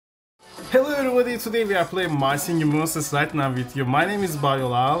Hello everybody, today we are playing My Singing Monsters right now with you. My name is Bay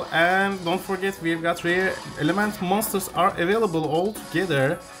Yolal, and don't forget we've got rare element monsters are available all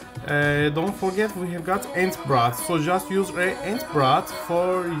together. Don't forget we have got Ant Brat, so just use rare Ant Brat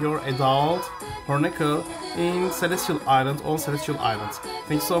for your adult Hornicle in Celestial Island on Celestial Island.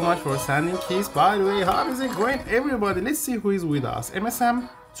 Thanks so much for sending keys. By the way, how is it going everybody? Let's see who is with us.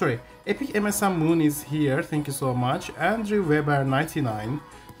 Epic MSM Moon is here, thank you so much. Andrew Weber 99.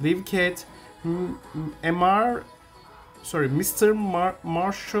 LiveCat, Mr.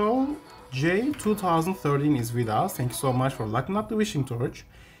 Marshall J 2013 is with us. Thank you so much for locking up the wishing torch.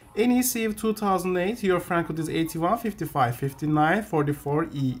 NECV 2008, your friend code is 81 55 59 44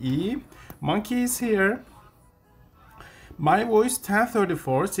 EE. Monkey is here. My voice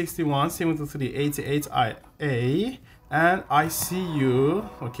 1034 61 73 88 IA. And I see you.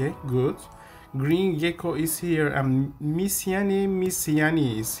 Okay, good. Green Gecko is here and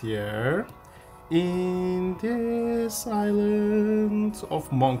Missiani is here in this island of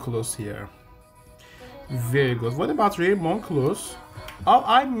Monculus here. Very good. What about rare Monculus? Oh,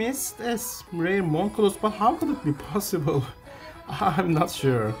 I missed this rare Monculus, but how could it be possible? I'm not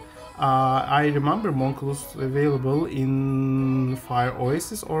sure. I remember Monculus available in Fire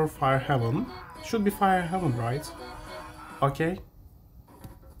Oasis or Fire Heaven. Should be Fire Heaven, right? Okay.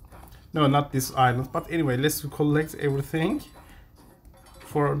 No, not this island, but anyway, let's collect everything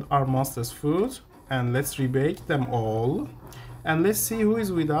for our monster's food and let's rebake them all. And let's see who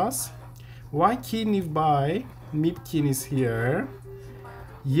is with us. Ykin Nivbay, Mipkin is here.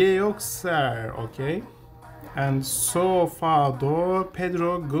 Yeoxer, okay. And Sofado,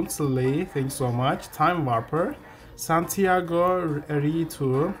 Pedro Guntzley, thanks so much. Time Warper, Santiago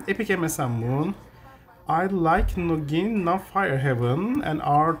Ritu, Epic MSM Moon. I like Nogin, not Fire Heaven, and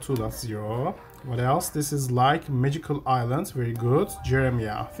R2.0. What else? This is like Magical Islands, very good.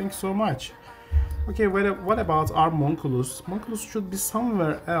 Jeremiah, thanks so much. Okay, what about our Monculus? Monculus should be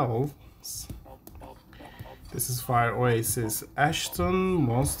somewhere else. This is Fire Oasis. Ashton,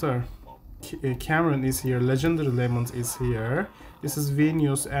 Monster. Cameron is here. Legendary Lemons is here. This is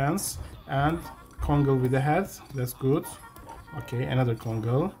Venus Ants and Kongal with the head. That's good. Okay, another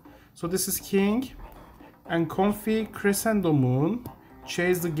Kongal. So this is King. And Comfy, Crescendo Moon,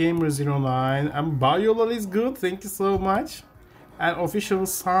 Chase the Gamer 09, and Bay Yolal is good, thank you so much. And official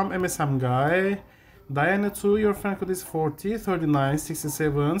Sam MSM guy, Diana 2, your friend code is 40 39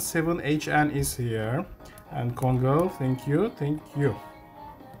 67 7HN is here. And Congo, thank you, thank you.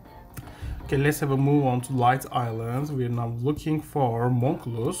 Okay, let's have a move on to Light Island. We're now looking for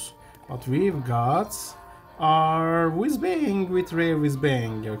Monculus, but we've got our Whizbang with rare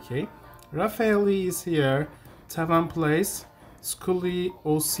Whizbang, okay. Raphael is here, Tavan Place, Scully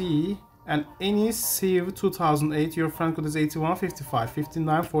OC, and Ennis Civ 2008, your friend code is 81 55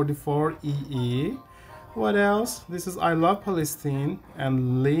 59 44 EE. What else? This is I Love Palestine,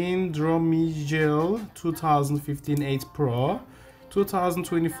 and Lane Dromigel 2015 8 Pro,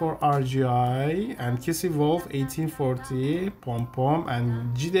 2024 RGI, and Kissy Wolf 1840, Pom Pom,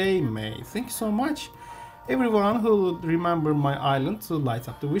 and Jide May. Thank you so much. Everyone who would remember my island to light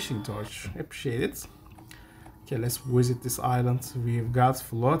up the wishing torch. Appreciate it. Okay, let's visit this island. We've got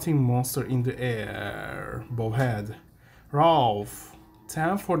floating monster in the air. Bowhead. Ralph.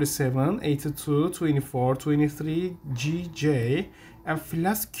 1047, 82, 24, 23, GJ. And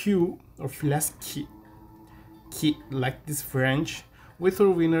Flask Q or Flask Key, like this French. With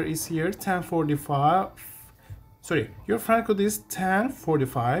our winner is here, 1045. Sorry, your friend code is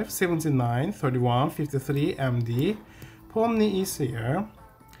 1045 79 31 53 MD. Pomni is here.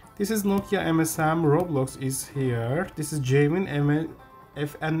 This is Nokia MSM. Roblox is here. This is Jamin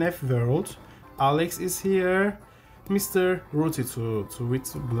FNF World. Alex is here. Mr. Rooty2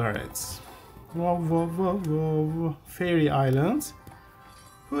 with Blurreds. Whoa. Fairy Island.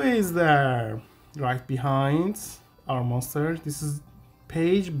 Who is there? Right behind our monster. This is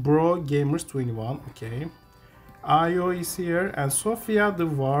Page Bro Gamers 21. Okay. Ayo is here, and Sofia the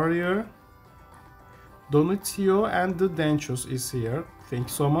Warrior, Donatio and the Denchos is here. Thank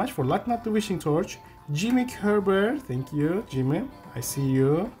you so much for lighting up the wishing torch. Jimmy Kerber, thank you, Jimmy, I see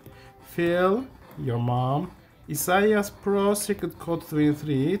you. Phil, your mom. Isaias Pro, Secret Code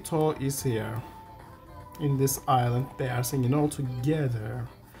 23, To is here. In this island, they are singing all together.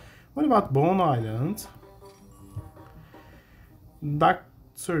 What about Bone Island?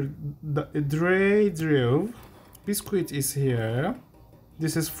 Dre Drew. Biscuit is here.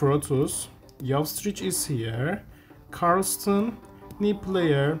 This is Frotus. Yovstrich is here. Carlston, Knee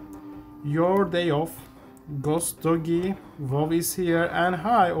Player, Your Day Off, Ghost Doggy, WoW is here, and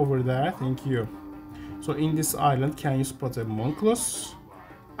hi over there, thank you. So in this island, can you spot a Monculus?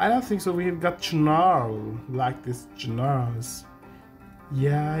 I don't think so. We've got Chnarl, like this Chnarls.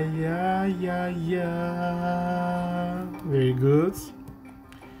 Yeah. Very good.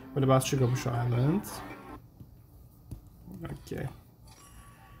 What about Sugarbush Island? Okay.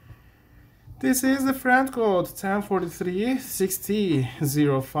 This is the friend code 1043 60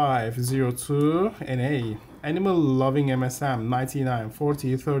 05 02 NA. Animal loving MSM 99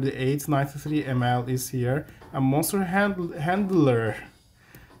 40 38 93 ML is here. And Monster Handler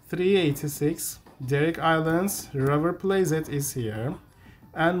 386 Derek Islands River Playset is here.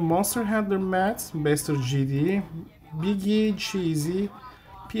 And Monster Handler Matt Bester GD Biggie Cheesy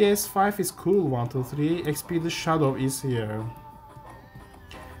PS5 is cool 123 XP the Shadow is here.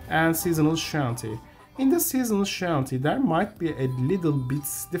 And Seasonal Shanty. In the Seasonal Shanty, there might be a little bit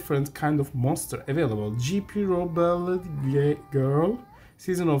different kind of monster available. GP Rebel Girl,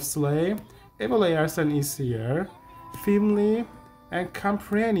 Season of Slay, Evola Yarsen is here, Finley, and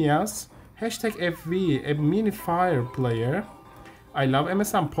Campranias, hashtag FV, a mini fire player. I love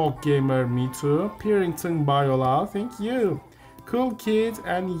MSM Poke Gamer, me too. Peerington Bay Yolal, thank you. Cool Kid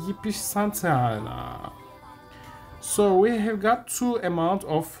and Yippish Santana. So we have got 2 amount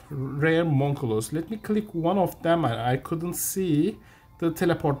of rare Monculus. Let me click one of them. I couldn't see the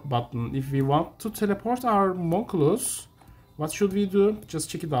teleport button. If we want to teleport our Monculus, what should we do? Just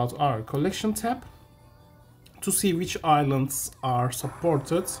check it out. Our collection tab to see which islands are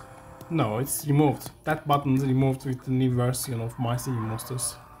supported. No, it's removed. That button is removed with the new version of My City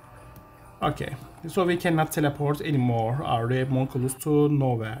Monsters. Okay, so we cannot teleport anymore our rare Monculus to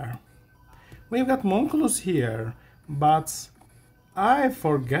nowhere. We've got Monculus here, but I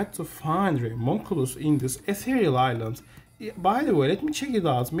forgot to find Monculus in this ethereal island. By the way, let me check it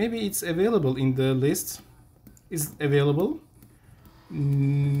out. Maybe it's available in the list. Is it available?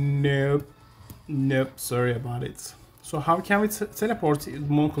 Nope. Sorry about it. So how can we teleport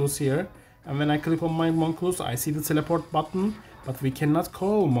Monculus here? And when I click on my Monculus, I see the teleport button, but we cannot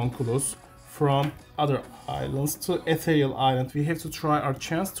call Monculus from other islands to ethereal island. We have to try our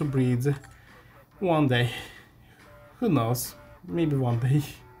chance to breed one day. Who knows? Maybe one day.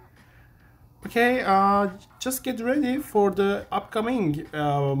 Okay, just get ready for the upcoming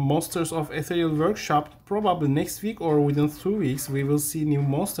Monsters of Ethereal workshop. Probably next week or within 2 weeks we will see new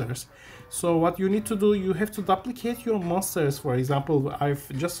monsters. So what you need to do, you have to duplicate your monsters. For example, I've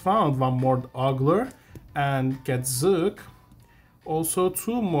just found one more Ogler and Gadzuk. Also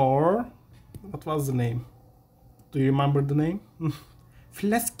 2 more. What was the name? Do you remember the name?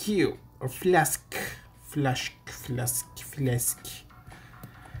 Flasky or Flask. Flask.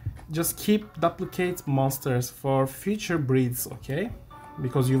 Just keep duplicate monsters for future breeds, okay?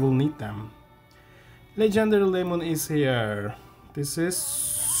 Because you will need them. Legendary Lemon is here. This is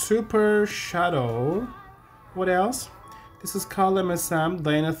Super Shadow. What else? This is Carl MSM,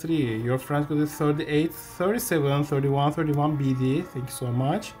 Diana 3. Your friend code is 38, 37, 31, 31 BD. Thank you so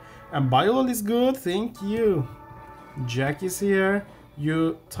much. And Bay Yolal is good. Thank you. Jack is here.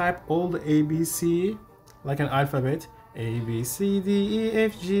 You type all the ABC like an alphabet. A, B, C, D, E,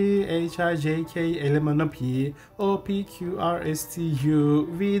 F, G, H, I, J, K, L, M, N, P, O, P, Q, R, S, T, U,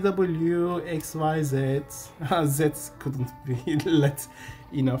 V, W, X, Y, Z. Z couldn't be let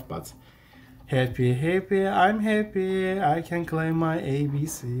enough, but happy, I'm happy, I can claim my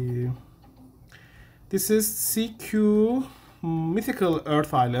ABC. This is CQ Mythical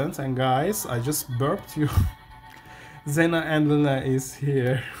Earth Island, and guys, I just burped you. Zena and Luna is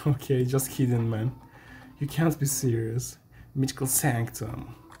here. Okay, just kidding, man. You can't be serious. Mythical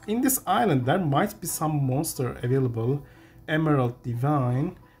Sanctum. In this island, there might be some monster available. Emerald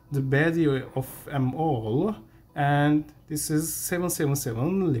Divine, the baddie of them all, and this is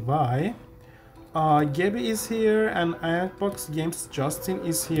 777 Levi. Gabby is here, and Ironbox Games Justin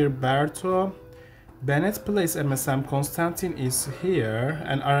is here. Berto, Bennett Plays MSM Constantine is here,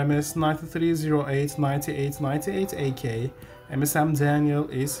 and RMS 9308 98 98 AK MSM Daniel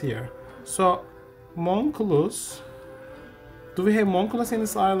is here. So Monculus. Do we have Monculus in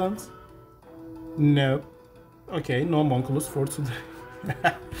this island? No. Okay, no Monculus for today.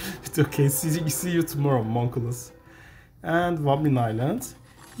 It's okay, see you tomorrow, Monculus. And Woblin Island.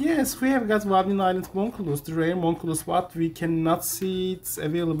 Yes, we have got Woblin Island Monculus, the rare Monculus, but we cannot see it's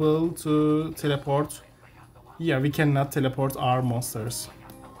available to teleport. Yeah, we cannot teleport our monsters.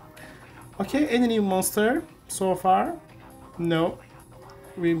 Okay, any new monster so far? No.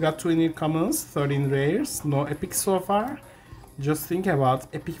 We've got 2 new commons, 13 rares, no epics so far. Just think about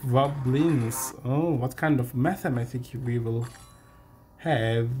epic Woblins. Oh, what kind of mathematic we will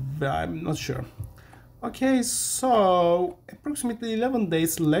have, I'm not sure. Okay, so approximately 11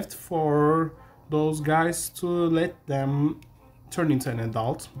 days left for those guys to let them turn into an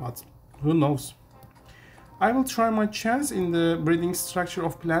adult, but who knows. I will try my chance in the breeding structure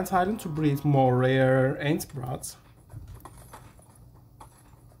of Plant Island to breed more rare antbrats.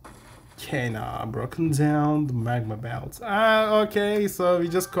 Kena, broken down the magma belt. Okay, so we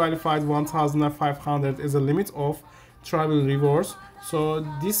just qualified 1,500 as a limit of travel rewards. So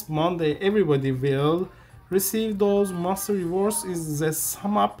this Monday everybody will receive those master rewards. Is the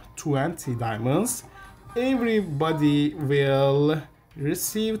sum up 20 diamonds. Everybody will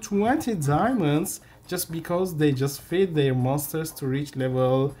receive 20 diamonds just because they just feed their monsters to reach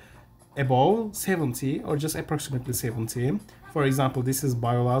level above 70 or just approximately 70. For example, this is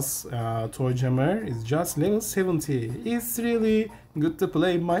Bay Yolal's toy jammer. It's just level 70. It's really good to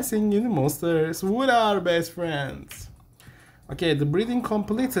play my singing monsters with our best friends. Okay, the breeding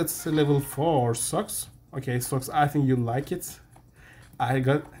completed level 4 Socks. Okay, Socks, I think you like it.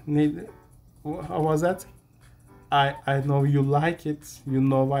 How was that? I know you like it. You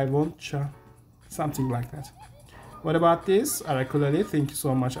know I want ya. Something like that. What about this? Arakulali, thank you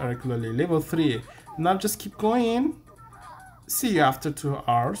so much, Arakulali. Level 3. Now just keep going. See you after 2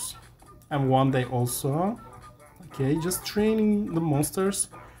 hours. And 1 day also. Okay, just training the monsters.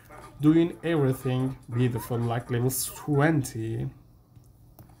 Doing everything beautiful, like levels 20.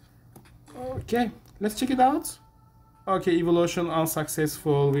 Okay, let's check it out. Okay, evolution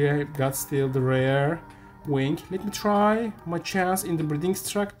unsuccessful. We got still the rare wing. Let me try my chance in the breeding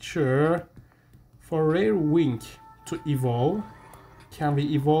structure for rare wing to evolve. Can we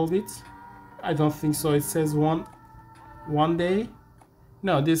evolve it? I don't think so. It says one day.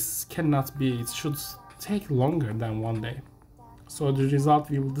 No, this cannot be. It should take longer than 1 day. So the result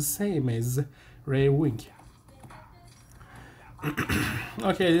will be the same as rare wing.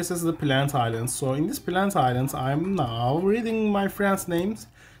 Okay, this is the Plant Island. So in this Plant Island, I'm now reading my friends' names.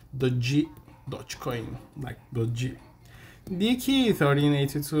 Dogecoin, like Doge. Diki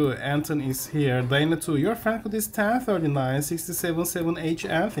 1382, Anton is here. Diana 2, your friend code is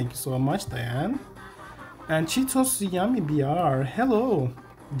 10396778HM. Thank you so much, Diane. And Cheetos Yummy BR, hello.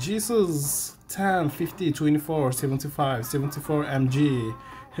 Jesus 10 50 24 75 74 MG.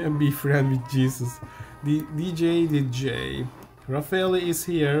 Be friend with Jesus. DJ Rafael is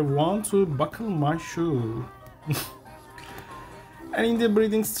here. Want to buckle my shoe. And in the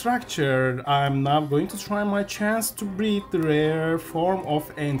breeding structure, I'm now going to try my chance to breed the rare form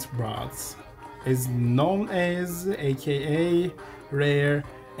of antbrats, is known as aka rare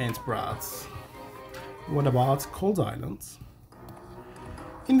antbrats. What about Cold Island?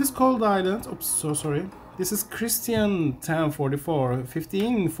 In this Cold Island, oops, so sorry. This is Christian 1044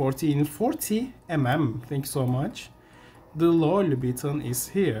 15 14 40 Thank you so much. The LOL button is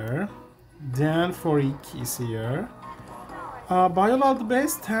here. Dan Forik is here. Bay Yolal the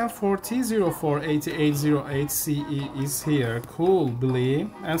best 1040 04 8808 CE is here. Cool Billy.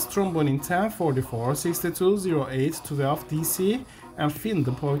 And Strombonin 1044 62 08 12 DC. And Finn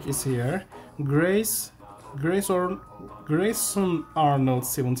the Poke is here. Grayson Arnold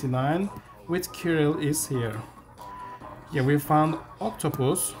 79 with Kirill is here. Yeah, we found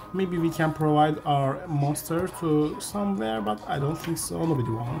octopus. Maybe we can provide our monster to somewhere, but I don't think so.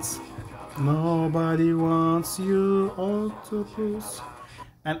 Nobody wants. Nobody wants you, octopus.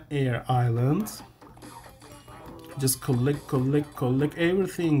 And Air Island. Just collect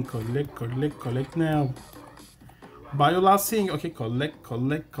everything. Collect now. Bay Yolal sing. Okay,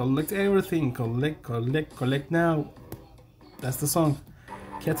 collect everything. Collect now. That's the song.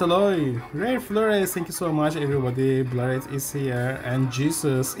 Cataloy, Rare Flores, thank you so much everybody. Blurred is here, and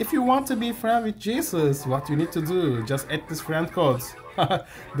Jesus. If you want to be friend with Jesus, what you need to do, just add this friend code.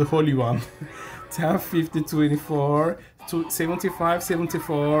 The holy one. 1050 24 to 75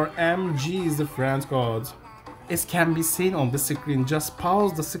 74 MG is the friend code. It can be seen on the screen. Just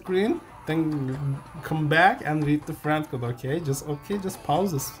pause the screen, then come back and read the friend code. Okay, just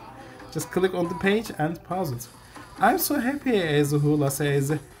pause this. Just click on the page and pause it. I'm so happy, as Hula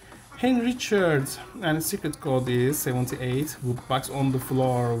says. Hey Richard, and the secret code is 78. Wood box on the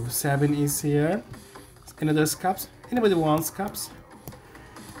floor. 7 is here. Another cups. Anybody wants cups?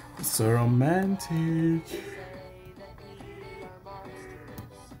 It's so romantic.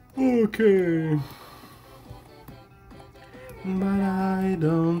 Okay. But I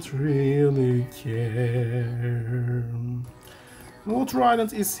don't really care. Water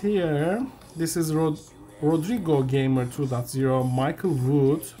Island is here. This is Rodrigo Gamer 2.0, Michael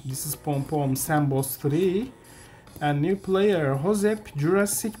Wood. This is Pom Pom Sambos 3, and new player Josep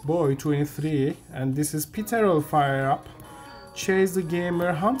Jurassic Boy 23, and this is Peter Fire Up, Chase the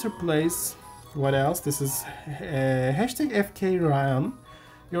Gamer, Hunter Plays. What else? This is hashtag FK Ryan,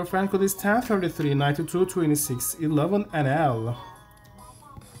 Your friend code is 1033 92 26 11 NL.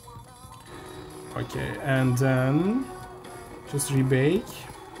 Okay, and then just rebake.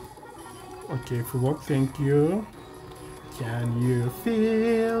 Okay, for work, thank you. Can you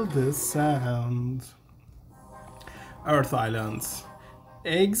feel the sound? Earth Islands.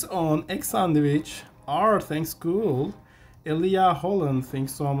 Eggs on egg sandwich. Thanks, cool. Elia Holland,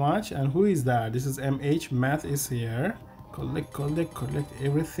 thanks so much. And who is that? This is MH. Matt is here. Collect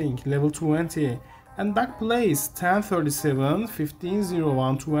everything. Level 20. And back place 1037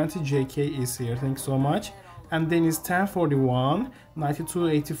 1501 20 JK is here. Thanks so much. And then is 1041 92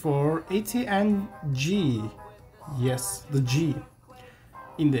 84 80 and G. Yes, the G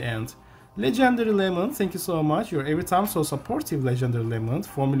in the end. Legendary Lemon, thank you so much. You're every time so supportive, Legendary Lemon.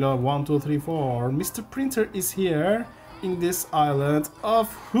 Formula 1234. Mr. Printer is here in this island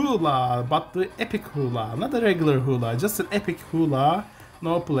of hula, but the epic hula, not the regular hula, just an epic hula.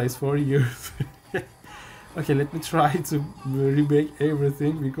 No place for you. Okay, let me try to remake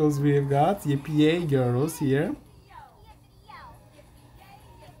everything because we have got YPA girls here.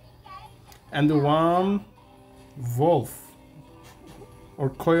 And the one wolf or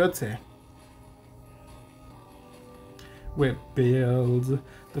coyote. We build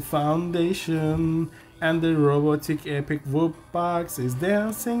the foundation and the robotic epic whoop box is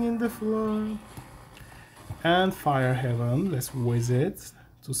dancing in the floor. And Fire Heaven, let's visit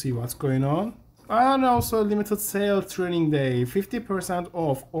to see what's going on. And also limited sale training day, 50%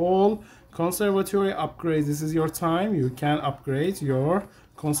 off all conservatory upgrades. This is your time, you can upgrade your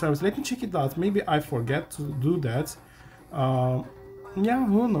conservatory. Let me check it out, maybe I forget to do that. Yeah,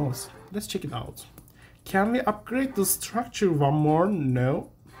 who knows, let's check it out. Can we upgrade the structure one more? No.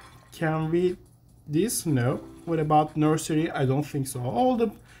 Can we this? No. What about nursery? I don't think so. All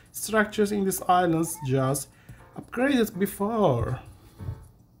the structures in this islands just upgraded before.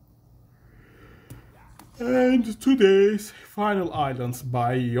 And today's final islands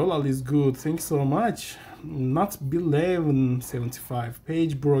by Yolal is good. Thanks so much. Not Bill1175.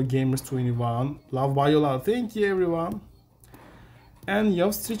 Page Bro Gamers 21. Love by Yolal. Thank you everyone. And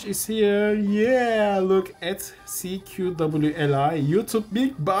Yostrich is here. Yeah, look at CQWLI. YouTube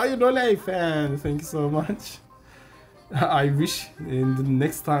big bayyolal fan. Thank you so much. I wish in the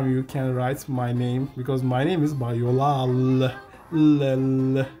next time you can write my name because my name is bayyolal.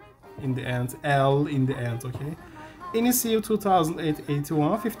 L in the end, L in the end, okay? Initial 2008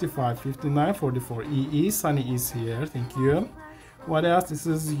 81 55 59 44 EE. Sunny is here, thank you. What else? This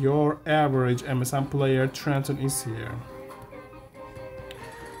is your average MSN player. Trenton is here.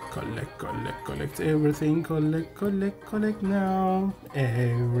 Collect everything. Collect now.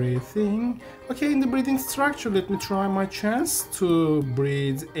 Everything. Okay, in the breeding structure, let me try my chance to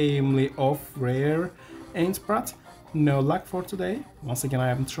breed aimly off rare Ain't Pratt. No luck for today. Once again, I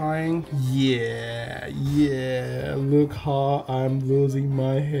am trying. Yeah. Look how I'm losing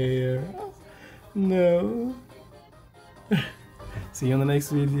my hair. No. See you in the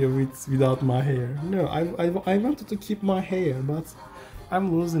next video without my hair. No, I wanted to keep my hair, but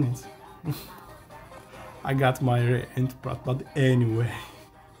I'm losing it. I got my hair, but anyway.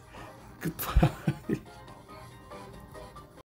 Goodbye.